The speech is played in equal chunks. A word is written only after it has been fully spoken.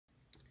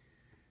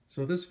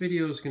So this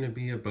video is going to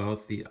be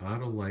about the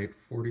Autolite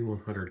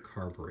 4100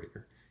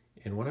 carburetor.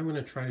 And what I'm going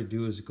to try to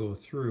do is go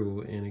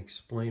through and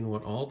explain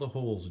what all the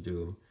holes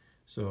do.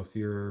 So if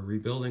you're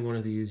rebuilding one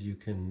of these, you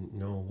can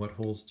know what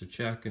holes to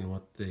check and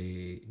what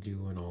they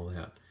do and all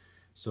that.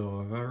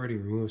 So I've already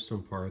removed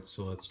some parts,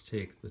 so let's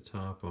take the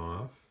top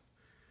off.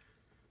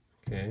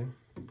 Okay.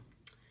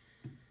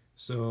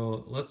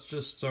 So let's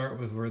just start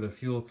with where the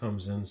fuel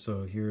comes in.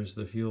 So here's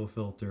the fuel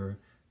filter.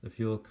 The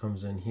fuel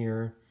comes in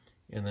here.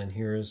 And then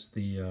here's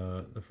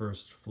the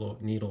first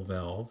float needle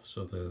valve,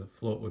 so the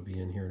float would be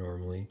in here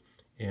normally.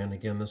 And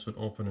again, this would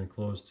open and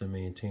close to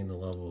maintain the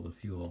level of the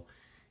fuel.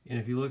 And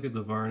if you look at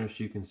the varnish,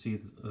 you can see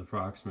the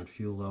approximate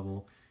fuel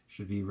level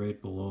should be right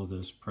below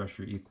this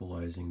pressure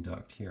equalizing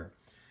duct here.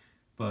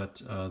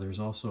 But there's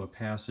also a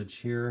passage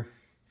here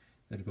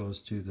that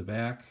goes to the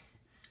back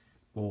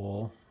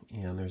bowl,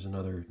 and there's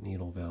another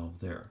needle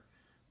valve there.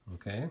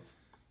 Okay?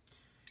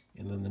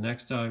 And then the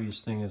next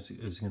obvious thing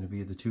is going to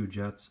be the two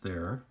jets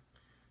there.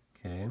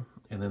 Okay,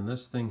 and then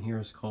this thing here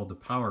is called the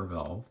power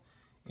valve,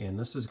 and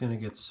this is going to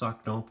get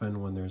sucked open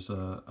when there's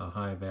a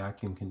high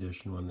vacuum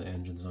condition when the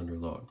engine's under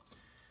load.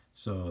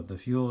 So the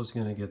fuel is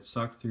going to get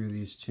sucked through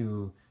these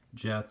two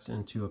jets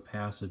into a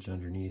passage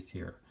underneath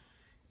here.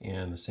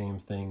 And the same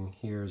thing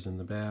here is in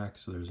the back,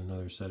 so there's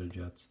another set of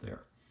jets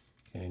there.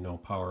 Okay, no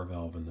power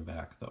valve in the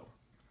back though.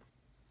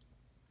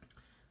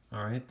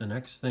 Alright, the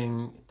next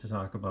thing to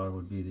talk about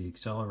would be the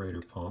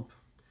accelerator pump.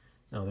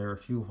 Now there are a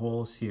few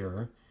holes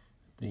here.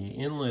 The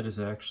inlet is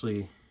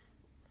actually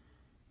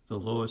the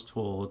lowest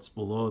hole. It's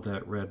below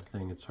that red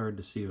thing. It's hard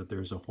to see, but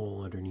there's a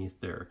hole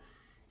underneath there.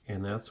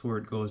 And that's where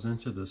it goes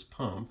into this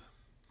pump.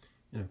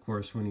 And of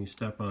course, when you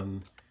step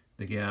on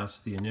the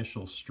gas, the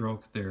initial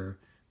stroke there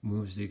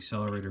moves the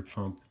accelerator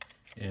pump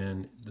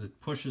and it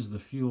pushes the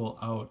fuel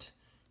out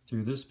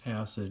through this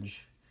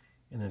passage,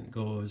 and then it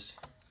goes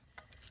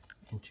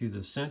into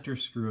the center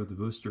screw of the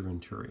booster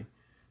venturi.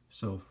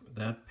 So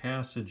that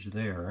passage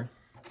there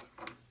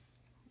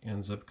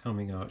ends up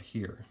coming out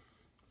here.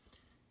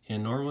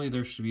 And normally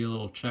there should be a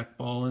little check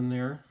ball in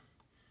there.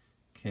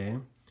 Okay,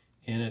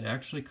 and it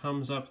actually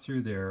comes up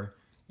through there,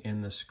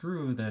 and the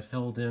screw that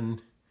held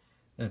in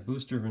that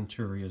booster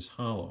venturi is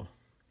hollow.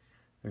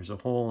 There's a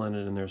hole in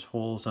it, and there's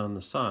holes on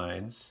the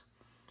sides,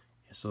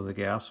 so the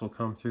gas will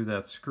come through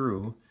that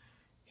screw,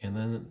 and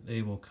then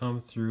they will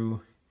come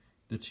through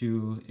the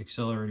two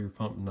accelerator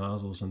pump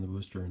nozzles in the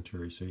booster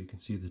venturi. So you can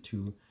see the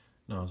two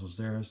nozzles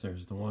there.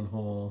 There's the one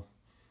hole,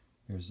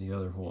 there's the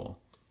other hole,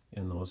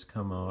 and those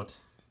come out.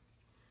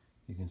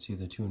 You can see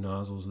the two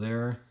nozzles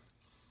there,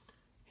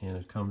 and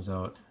it comes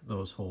out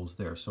those holes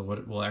there. So what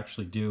it will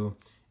actually do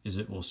is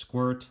it will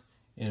squirt,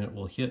 and it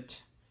will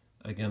hit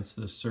against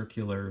this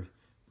circular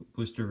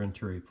booster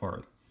venturi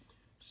part.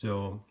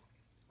 So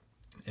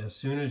as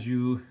soon as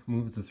you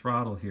move the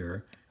throttle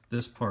here,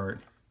 this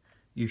part,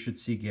 you should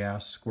see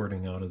gas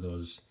squirting out of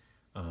those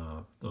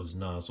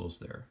nozzles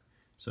there.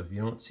 So if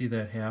you don't see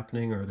that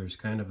happening, or there's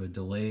kind of a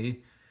delay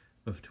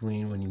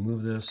between when you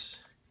move this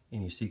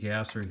and you see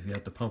gas, or if you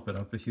have to pump it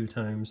up a few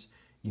times,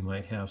 you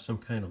might have some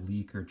kind of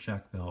leak or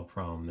check valve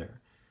problem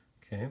there.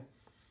 Okay,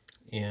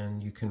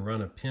 and you can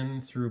run a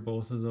pin through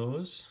both of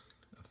those,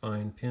 a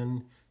fine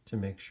pin, to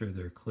make sure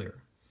they're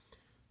clear.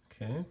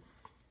 Okay,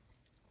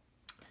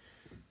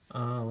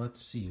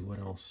 let's see what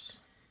else.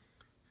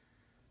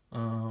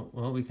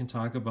 Well, we can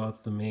talk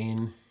about the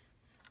main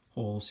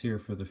holes here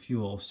for the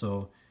fuel.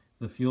 So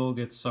the fuel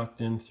gets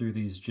sucked in through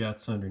these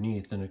jets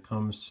underneath, and it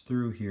comes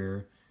through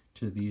here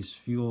to these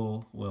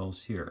fuel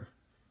wells here.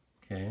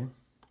 Okay,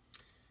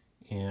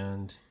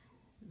 and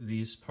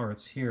these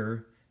parts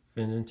here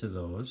fit into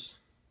those,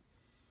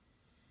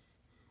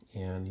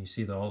 and you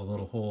see all the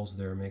little holes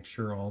there. Make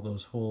sure all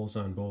those holes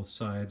on both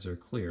sides are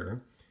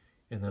clear,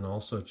 and then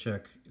also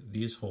check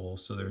these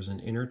holes. So there's an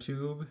inner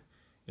tube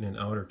and an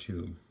outer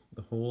tube.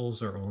 The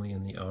holes are only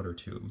in the outer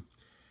tube.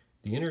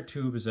 The inner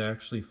tube is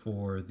actually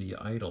for the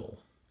idle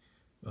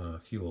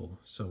fuel.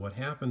 So what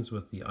happens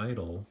with the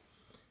idle,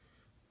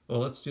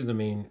 well, let's do the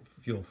main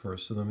fuel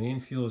first. So the main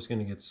fuel is going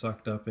to get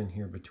sucked up in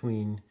here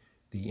between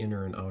the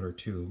inner and outer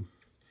tube,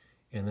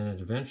 and then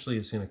it eventually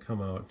is going to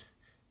come out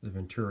the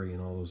venturi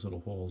and all those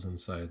little holes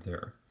inside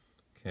there.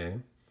 Okay.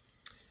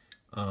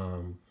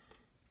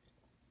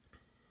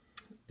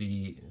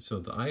 So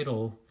the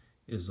idle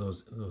is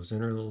those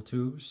inner little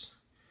tubes.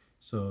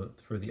 So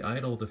for the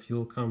idle, the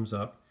fuel comes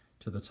up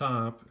to the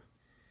top,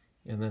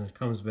 and then it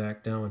comes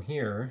back down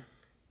here,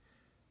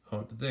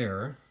 out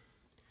there,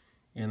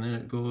 and then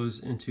it goes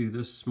into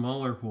this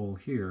smaller hole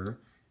here,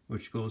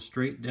 which goes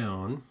straight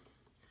down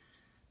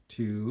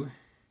to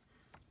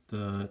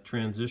the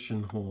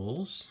transition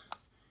holes.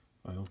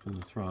 If I open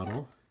the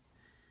throttle,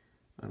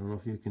 I don't know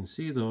if you can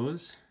see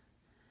those,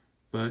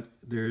 but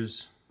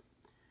there's,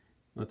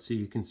 let's see,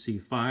 you can see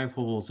 5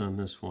 holes on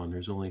this one.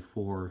 There's only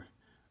 4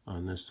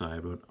 on this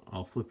side, but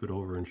I'll flip it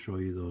over and show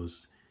you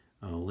those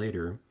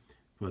later.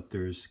 But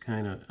there's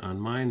kind of, on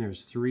mine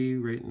there's 3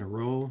 right in a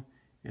row,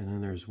 and then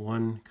there's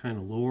one kind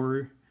of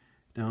lower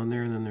down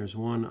there, and then there's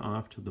one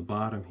off to the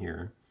bottom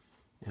here.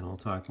 and I'll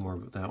talk more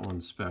about that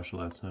one's special.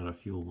 That's not a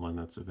fuel one,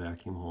 that's a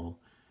vacuum hole.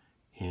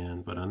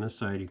 But on this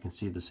side you can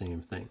see the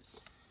same thing.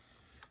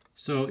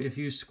 So if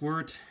you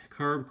squirt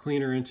carb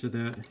cleaner into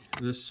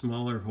this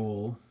smaller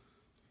hole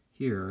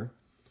here,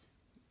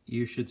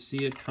 you should see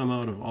it come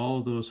out of all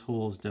of those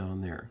holes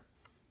down there.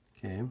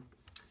 Okay,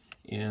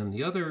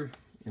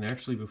 and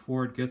actually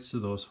before it gets to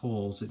those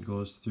holes, it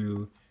goes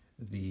through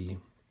the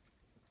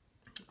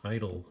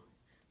idle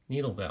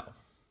needle valve.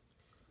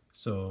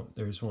 So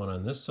there's one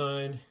on this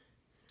side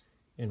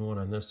and one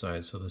on this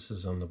side. So this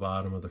is on the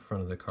bottom of the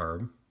front of the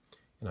carb,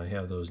 and I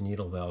have those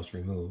needle valves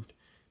removed.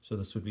 So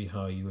this would be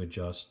how you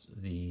adjust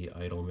the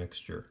idle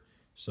mixture.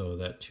 So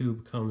that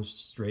tube comes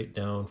straight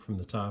down from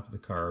the top of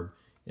the carb,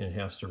 and it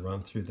has to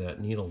run through that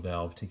needle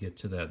valve to get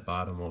to that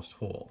bottommost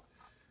hole.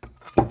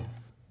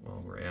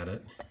 While we're at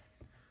it,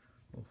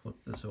 we'll flip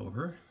this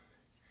over.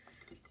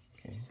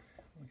 Okay,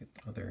 look at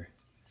the other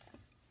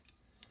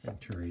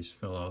Venturis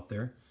fell out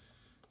there.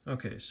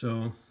 Okay,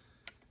 so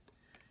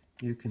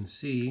you can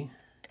see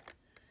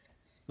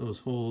those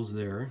holes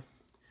there.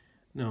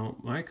 Now,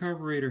 my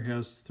carburetor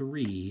has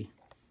 3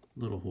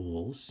 little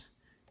holes.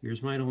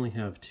 Yours might only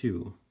have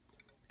 2.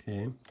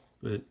 Okay,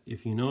 but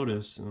if you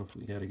notice,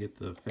 we got to get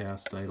the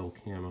fast idle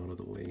cam out of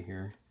the way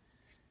here.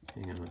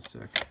 Hang on a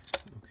sec.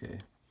 Okay,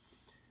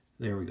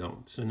 there we go.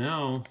 So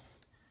now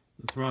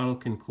the throttle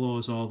can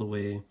close all the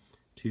way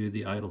to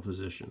the idle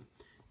position.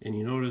 And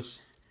you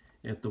notice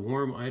at the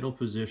warm idle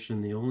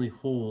position, the only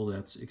hole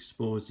that's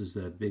exposed is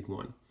that big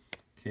one.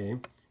 Okay,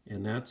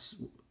 and that's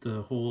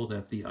the hole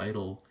that the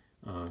idle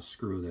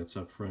screw that's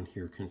up front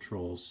here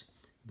controls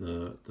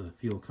the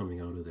fuel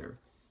coming out of there.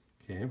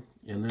 Okay,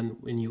 and then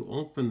when you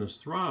open this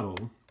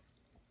throttle,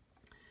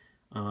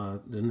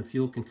 then the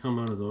fuel can come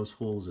out of those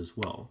holes as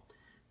well.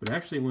 But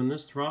actually, when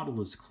this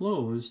throttle is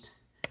closed,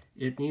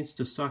 it needs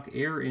to suck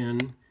air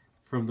in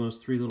from those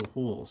 3 little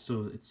holes.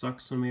 So it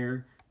sucks some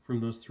air from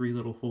those 3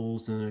 little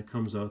holes, and then it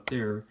comes out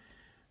there.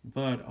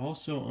 But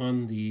also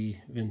on the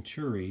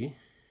Venturi,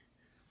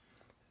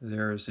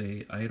 there's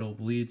a idle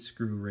bleed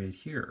screw right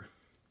here.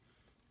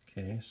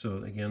 Okay,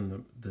 so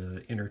again,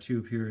 the inner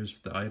tube here is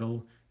the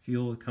idle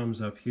fuel. It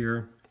comes up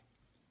here.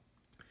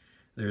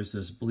 There's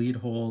this bleed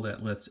hole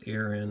that lets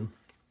air in.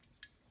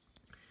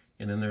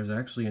 And then there's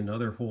actually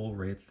another hole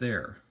right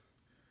there.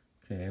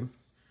 Okay,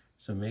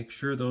 so make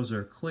sure those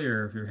are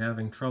clear. If you're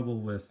having trouble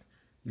with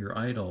your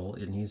idle,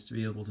 it needs to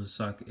be able to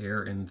suck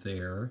air in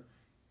there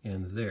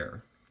and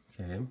there.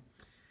 Okay,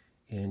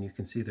 and you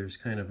can see there's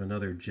kind of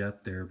another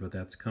jet there, but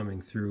that's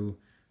coming through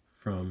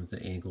from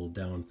the angled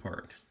down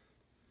part.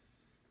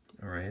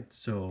 All right,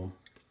 so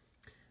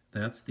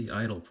that's the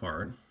idle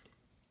part.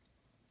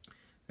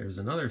 There's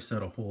another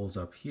set of holes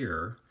up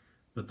here,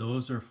 but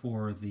those are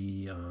for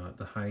the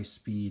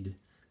high-speed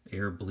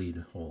air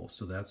bleed hole.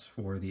 So that's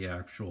for the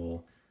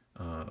actual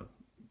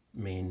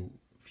main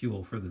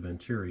fuel for the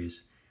Venturis.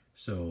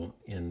 So,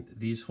 and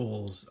these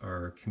holes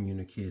are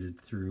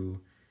communicated through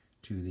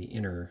to the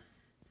inner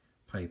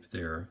pipe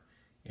there.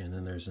 And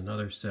then there's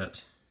another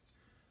set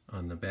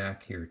on the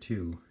back here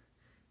too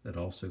that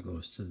also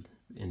goes to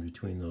in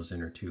between those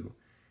inner 2.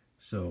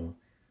 So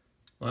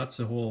lots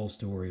of holes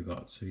to worry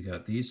about. So you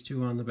got these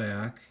 2 on the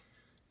back,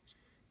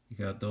 you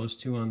got those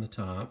 2 on the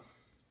top,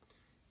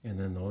 and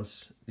then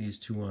these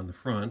 2 on the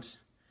front.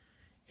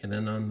 And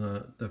then on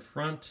the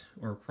front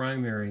or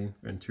primary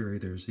Venturi,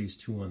 there's these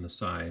 2 on the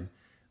side.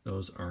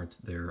 Those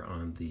aren't there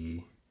on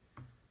the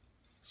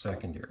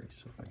secondary.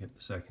 So if I get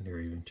the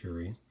secondary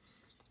Venturi,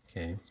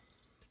 okay,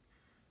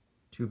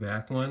 2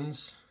 back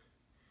ones,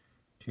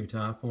 2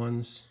 top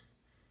ones,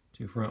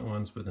 2 front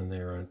ones, but then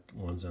there aren't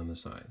ones on the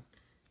side.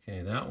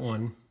 Okay, that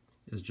one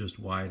is just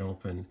wide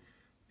open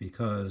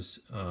because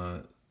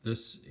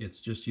it's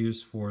just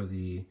used for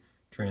the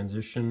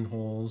transition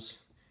holes,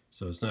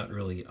 so it's not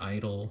really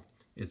idle.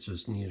 It's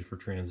just needed for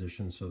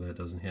transition, so that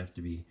doesn't have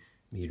to be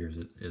meters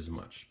as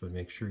much. But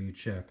make sure you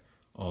check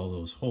all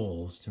those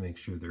holes to make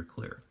sure they're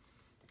clear.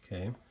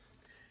 Okay,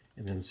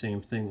 and then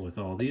same thing with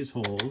all these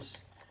holes.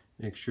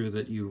 Make sure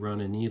that you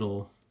run a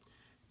needle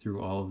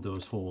through all of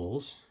those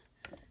holes.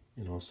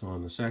 And also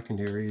on the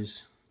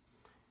secondaries,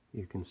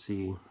 you can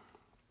see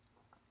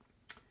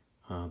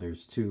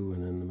there's 2,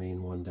 and then the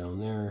main one down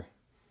there,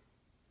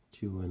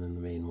 2, and then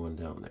the main one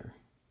down there.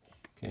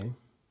 Okay,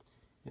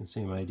 and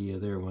same idea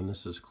there. When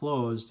this is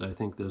closed, I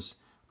think this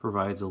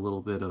provides a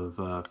little bit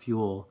of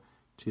fuel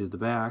to the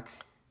back,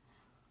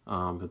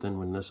 but then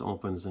when this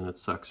opens, then it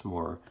sucks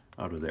more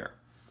out of there.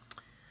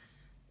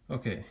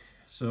 Okay,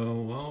 so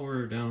while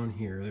we're down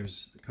here,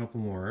 there's a couple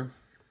more.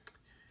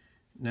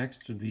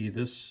 Next would be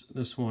this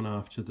one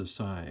off to the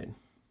side.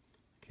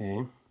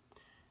 Okay,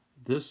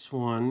 this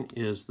one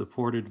is the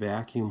ported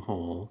vacuum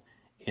hole,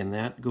 and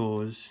that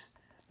goes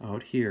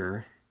out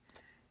here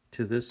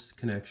to this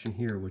connection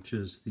here, which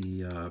is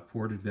the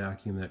ported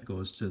vacuum that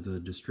goes to the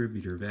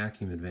distributor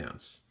vacuum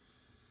advance.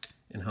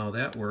 And how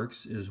that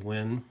works is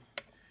when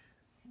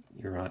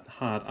you're at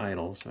hot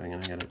idle, so I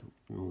gotta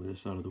move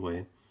this out of the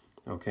way.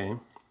 Okay,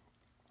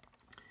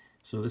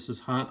 so this is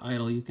hot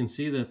idle. You can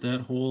see that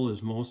that hole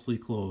is mostly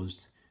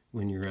closed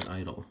when you're at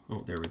idle.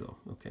 Oh, there we go.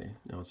 Okay,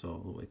 now it's all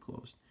the way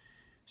closed.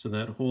 So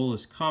that hole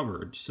is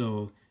covered.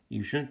 So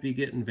you shouldn't be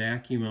getting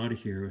vacuum out of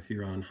here if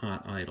you're on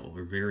hot idle,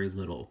 or very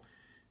little.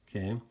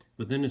 Okay,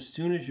 but then as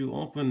soon as you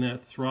open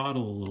that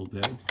throttle a little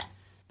bit,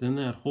 then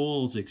that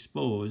hole is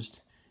exposed,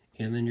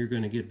 and then you're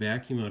going to get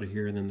vacuum out of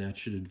here, and then that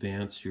should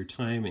advance your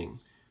timing.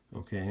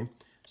 Okay,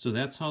 so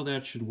that's how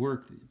that should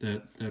work.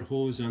 That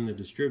hose on the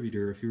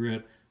distributor, if you're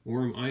at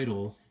warm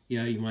idle,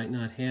 yeah, you might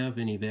not have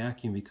any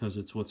vacuum because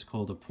it's what's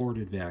called a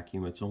ported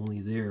vacuum. It's only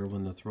there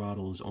when the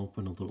throttle is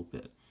open a little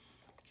bit.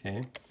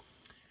 Okay.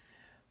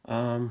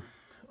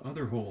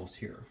 Other holes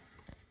here.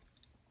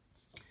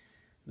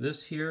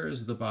 This here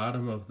is the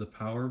bottom of the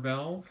power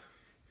valve,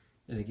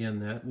 and again,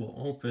 that will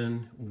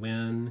open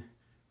when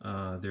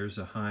there's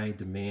a high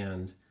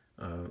demand,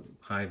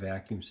 high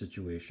vacuum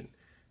situation.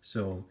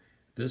 So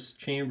this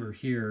chamber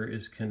here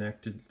is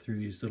connected through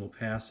these little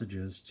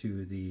passages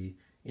to the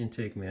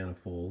intake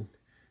manifold.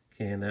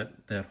 Okay, and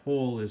that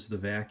hole is the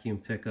vacuum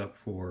pickup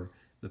for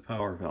the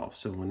power valve.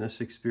 So when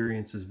this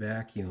experiences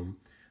vacuum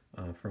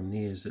from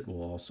these, it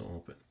will also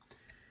open.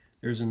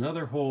 There's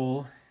another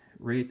hole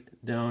right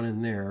down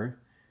in there,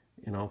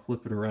 and I'll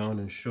flip it around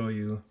and show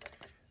you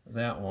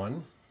that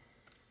one.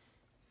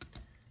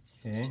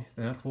 Okay,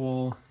 that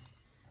hole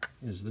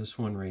is this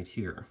one right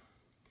here.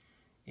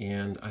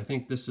 And I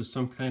think this is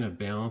some kind of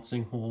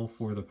balancing hole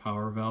for the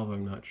power valve.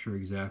 I'm not sure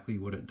exactly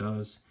what it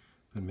does,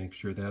 but make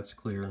sure that's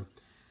clear.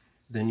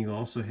 Then you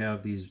also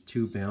have these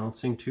two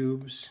balancing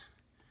tubes.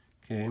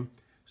 Okay,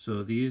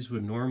 so these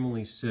would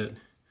normally sit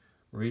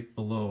right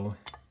below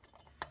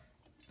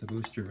the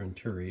booster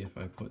venturi if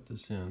I put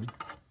this in.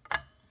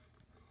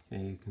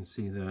 Okay, you can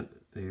see that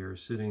they are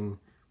sitting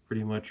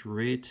pretty much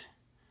right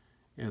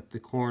at the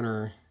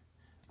corner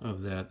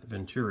of that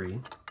venturi.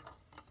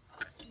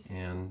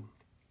 And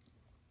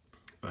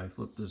if I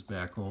flip this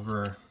back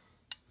over,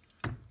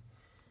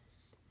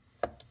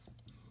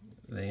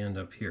 they end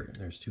up here.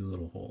 There's two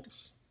little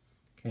holes.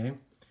 Okay,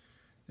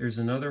 there's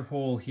another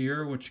hole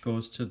here which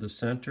goes to the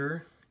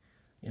center,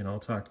 and I'll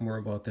talk more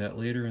about that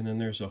later. And then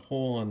there's a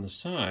hole on the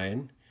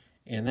side,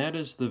 and that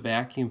is the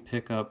vacuum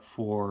pickup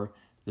for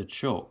the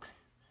choke.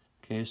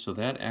 Okay, so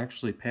that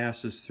actually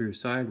passes through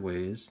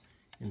sideways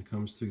and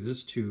comes through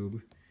this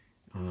tube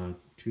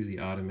to the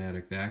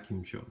automatic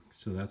vacuum choke.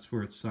 So that's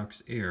where it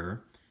sucks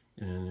air,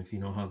 and if you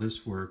know how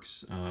this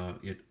works,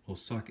 it will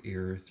suck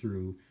air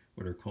through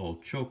what are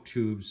called choke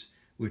tubes,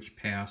 which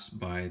pass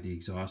by the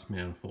exhaust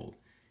manifold.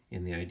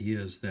 And the idea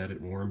is that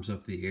it warms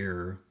up the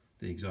air,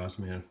 the exhaust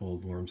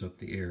manifold warms up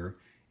the air,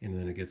 and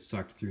then it gets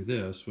sucked through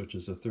this, which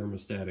is a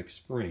thermostatic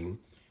spring.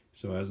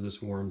 So as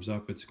this warms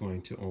up, it's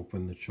going to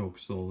open the choke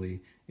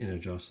slowly and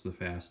adjust the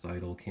fast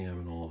idle cam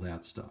and all of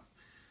that stuff.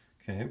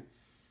 Okay,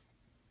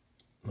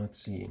 let's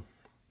see.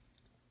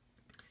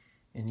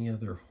 Any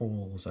other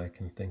holes I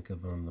can think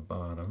of on the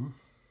bottom?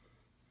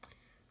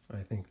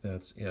 I think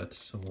that's it.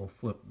 So we'll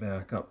flip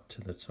back up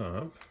to the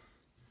top.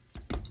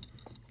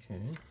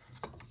 Okay.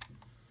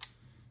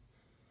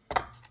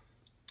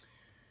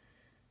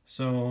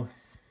 So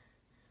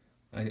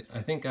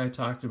I think I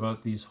talked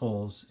about these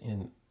holes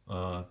in,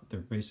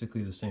 they're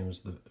basically the same as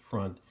the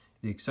front.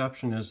 The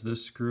exception is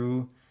this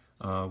screw,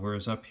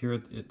 whereas up here,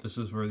 this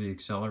is where the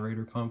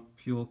accelerator pump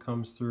fuel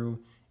comes through.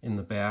 In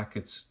the back,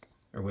 it's,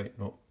 or wait,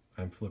 no,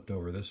 I'm flipped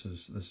over. This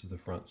is the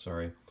front,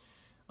 sorry.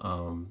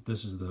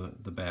 This is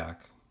the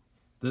back.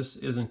 This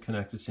isn't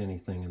connected to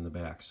anything in the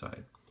back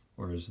side,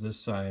 whereas this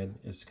side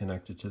is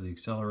connected to the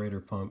accelerator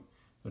pump,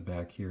 but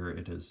back here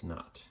it is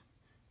not.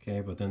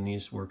 Okay, but then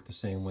these work the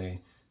same way.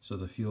 So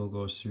the fuel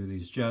goes through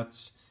these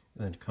jets,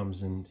 and then it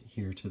comes in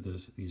here to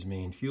these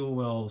main fuel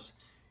wells,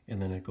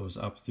 and then it goes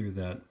up through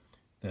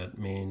that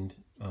main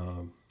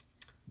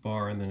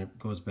bar, and then it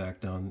goes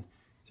back down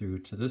through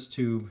to this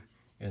tube,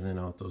 and then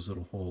out those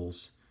little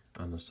holes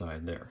on the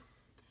side there.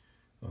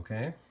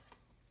 Okay,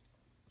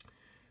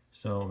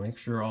 so make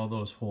sure all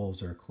those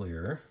holes are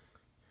clear.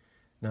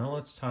 Now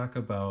let's talk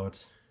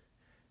about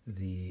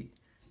the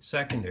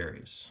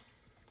secondaries.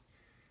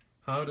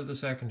 How do the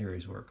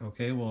secondaries work?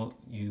 Okay, well,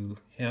 you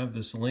have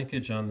this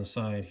linkage on the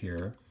side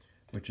here,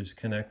 which is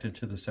connected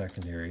to the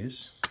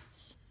secondaries.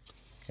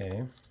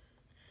 Okay,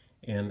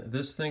 and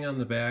this thing on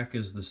the back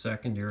is the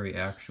secondary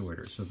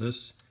actuator. So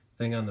this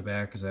thing on the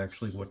back is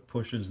actually what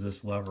pushes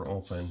this lever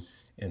open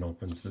and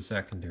opens the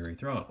secondary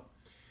throttle.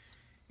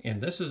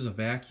 And this is a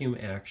vacuum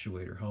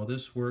actuator. How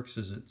this works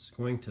is it's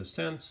going to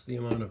sense the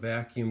amount of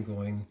vacuum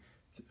going,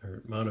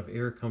 or amount of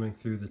air coming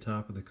through the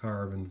top of the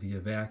carb, and via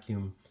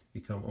vacuum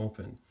become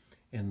open.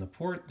 And the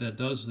port that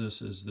does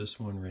this is this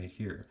one right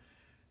here.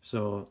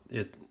 So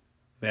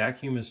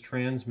vacuum is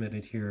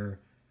transmitted here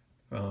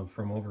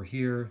from over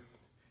here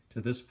to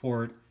this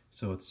port.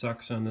 So it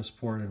sucks on this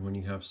port, and when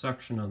you have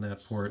suction on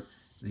that port,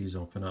 these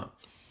open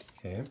up.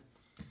 Okay,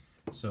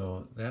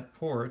 so that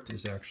port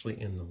is actually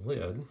in the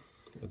lid,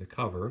 or the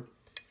cover,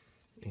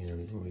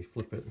 and let me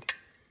flip it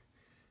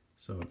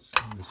so it's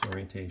in this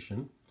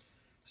orientation.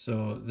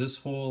 So this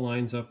hole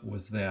lines up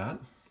with that,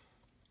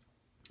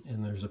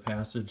 and there's a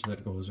passage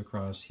that goes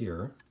across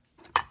here.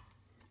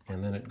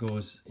 and then it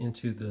goes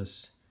into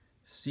this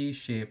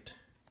C-shaped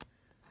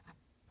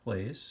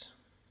place.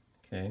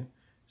 Okay,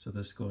 so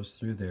this goes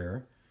through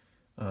there.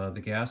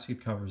 The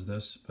gasket covers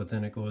this, but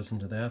then it goes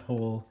into that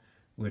hole,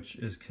 which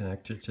is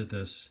connected to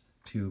this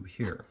tube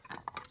here.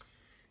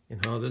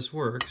 And how this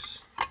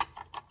works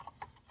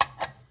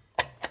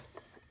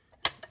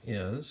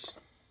is,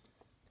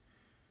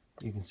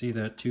 you can see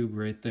that tube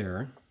right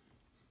there.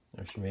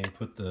 I should maybe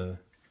put the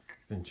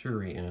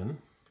Venturi in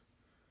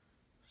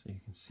so you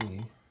can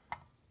see.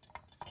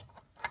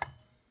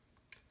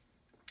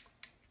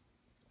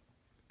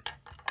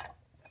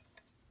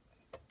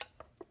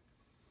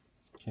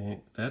 Okay,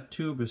 that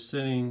tube is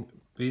sitting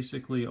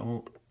basically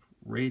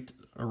right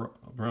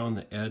around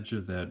the edge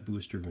of that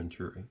booster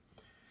Venturi.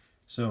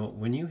 So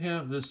when you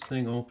have this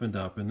thing opened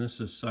up, and this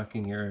is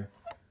sucking air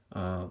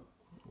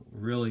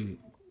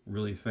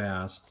really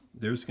fast,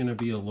 there's going to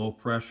be a low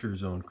pressure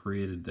zone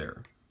created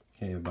there,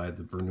 okay, by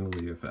the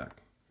Bernoulli effect,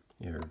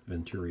 or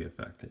Venturi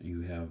effect, that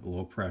you have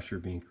low pressure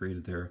being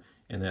created there,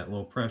 and that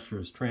low pressure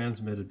is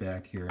transmitted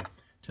back here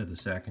to the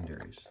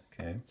secondaries.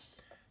 Okay,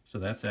 so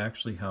that's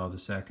actually how the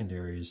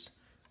secondaries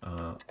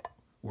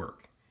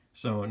work.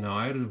 So now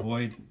I'd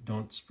avoid,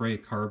 don't spray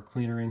carb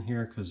cleaner in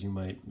here because you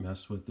might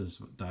mess with this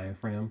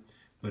diaphragm,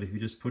 but if you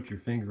just put your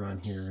finger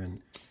on here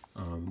and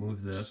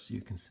move this,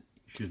 you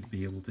should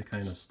be able to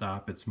kind of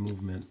stop its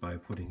movement by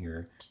putting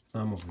your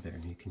thumb over there,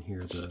 and you can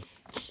hear the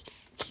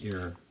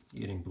air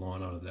getting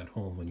blown out of that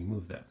hole when you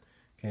move that.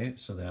 Okay,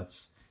 so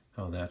that's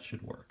how that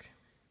should work.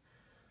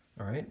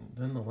 All right,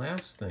 then the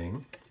last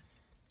thing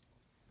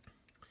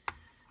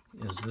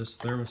is this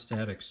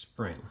thermostatic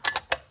spring.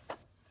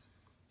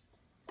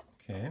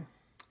 Okay,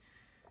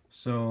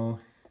 so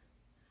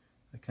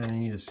I kind of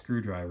need a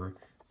screwdriver,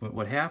 but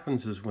what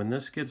happens is when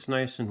this gets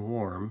nice and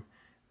warm,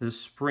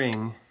 this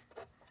spring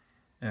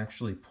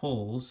actually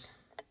pulls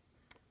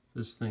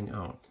this thing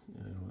out.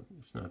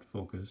 It's not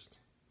focused.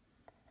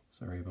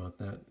 Sorry about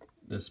that.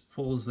 This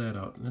pulls that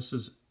out, and this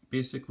is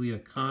basically a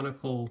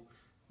conical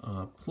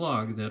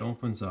plug that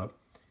opens up,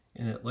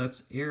 and it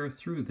lets air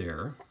through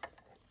there,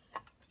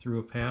 through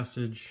a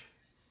passage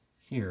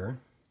here.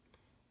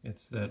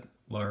 It's that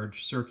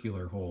large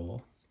circular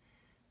hole,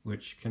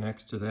 which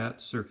connects to that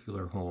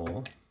circular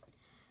hole,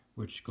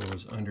 which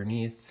goes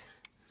underneath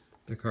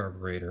the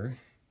carburetor,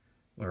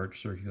 large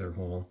circular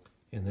hole,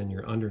 and then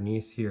you're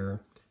underneath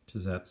here to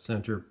that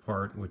center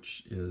part,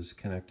 which is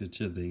connected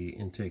to the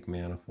intake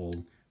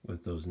manifold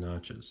with those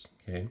notches.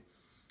 Okay,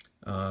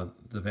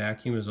 the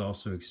vacuum is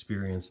also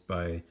experienced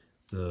by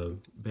the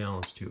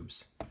balance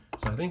tubes.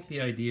 So I think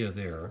the idea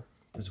there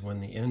is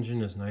when the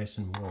engine is nice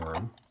and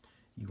warm,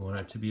 you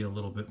want it to be a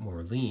little bit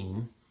more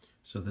lean,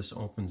 so this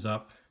opens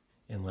up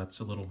and lets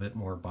a little bit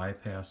more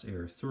bypass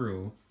air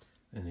through.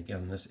 And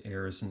again, this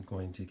air isn't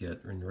going to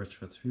get enriched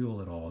with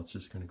fuel at all, it's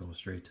just going to go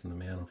straight to the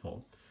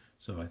manifold.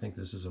 So I think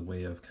this is a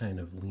way of kind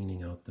of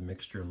leaning out the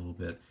mixture a little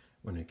bit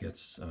when it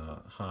gets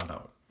hot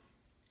out.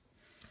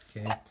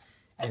 Okay,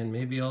 and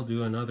maybe I'll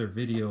do another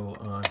video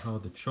on how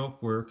the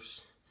choke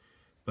works,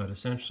 but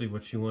essentially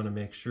what you want to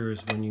make sure is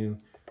when you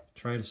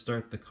try to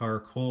start the car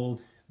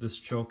cold, this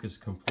choke is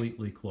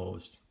completely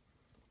closed.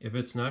 If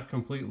it's not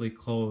completely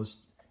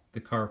closed,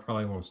 the car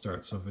probably won't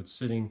start. So if it's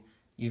sitting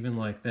even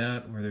like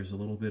that, where there's a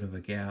little bit of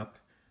a gap,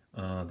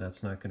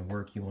 that's not going to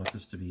work. You want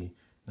this to be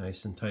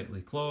nice and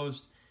tightly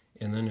closed.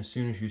 And then as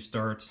soon as you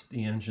start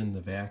the engine, the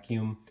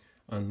vacuum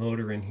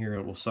unloader in here,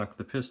 it will suck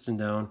the piston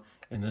down,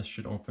 and this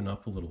should open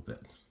up a little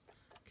bit.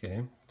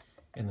 Okay,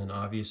 and then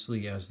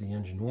obviously as the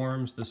engine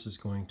warms, this is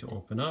going to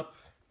open up,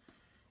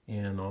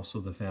 and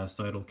also the fast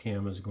idle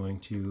cam is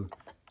going to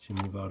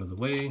move out of the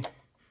way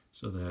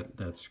so that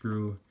that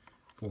screw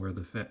for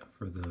the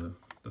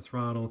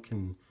throttle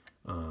can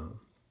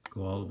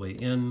go all the way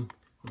in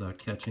without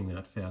catching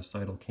that fast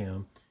idle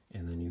cam,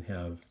 and then you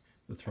have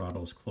the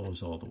throttles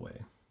close all the way.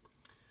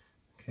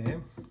 Okay,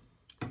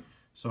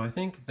 so I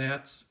think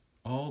that's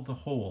all the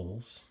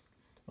holes,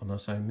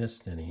 unless I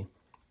missed any,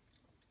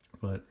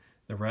 but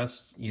the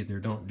rest either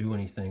don't do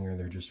anything or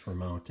they're just for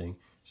mounting.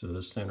 So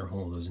this center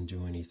hole doesn't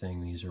do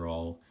anything. These are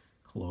all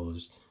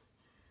closed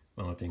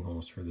mounting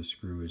holes for the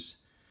screws,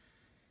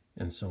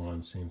 and so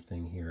on. Same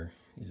thing here.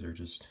 These are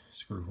just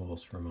screw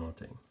holes for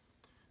mounting.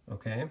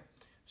 Okay,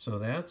 so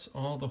that's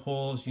all the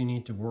holes you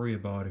need to worry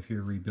about if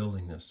you're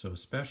rebuilding this. So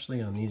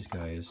especially on these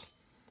guys,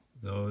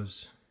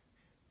 those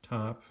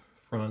top,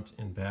 front,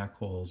 and back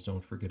holes,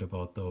 don't forget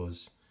about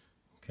those.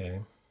 Okay,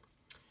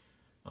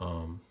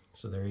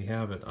 so there you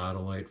have it,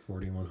 Autolite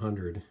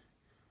 4100,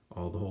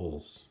 all the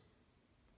holes.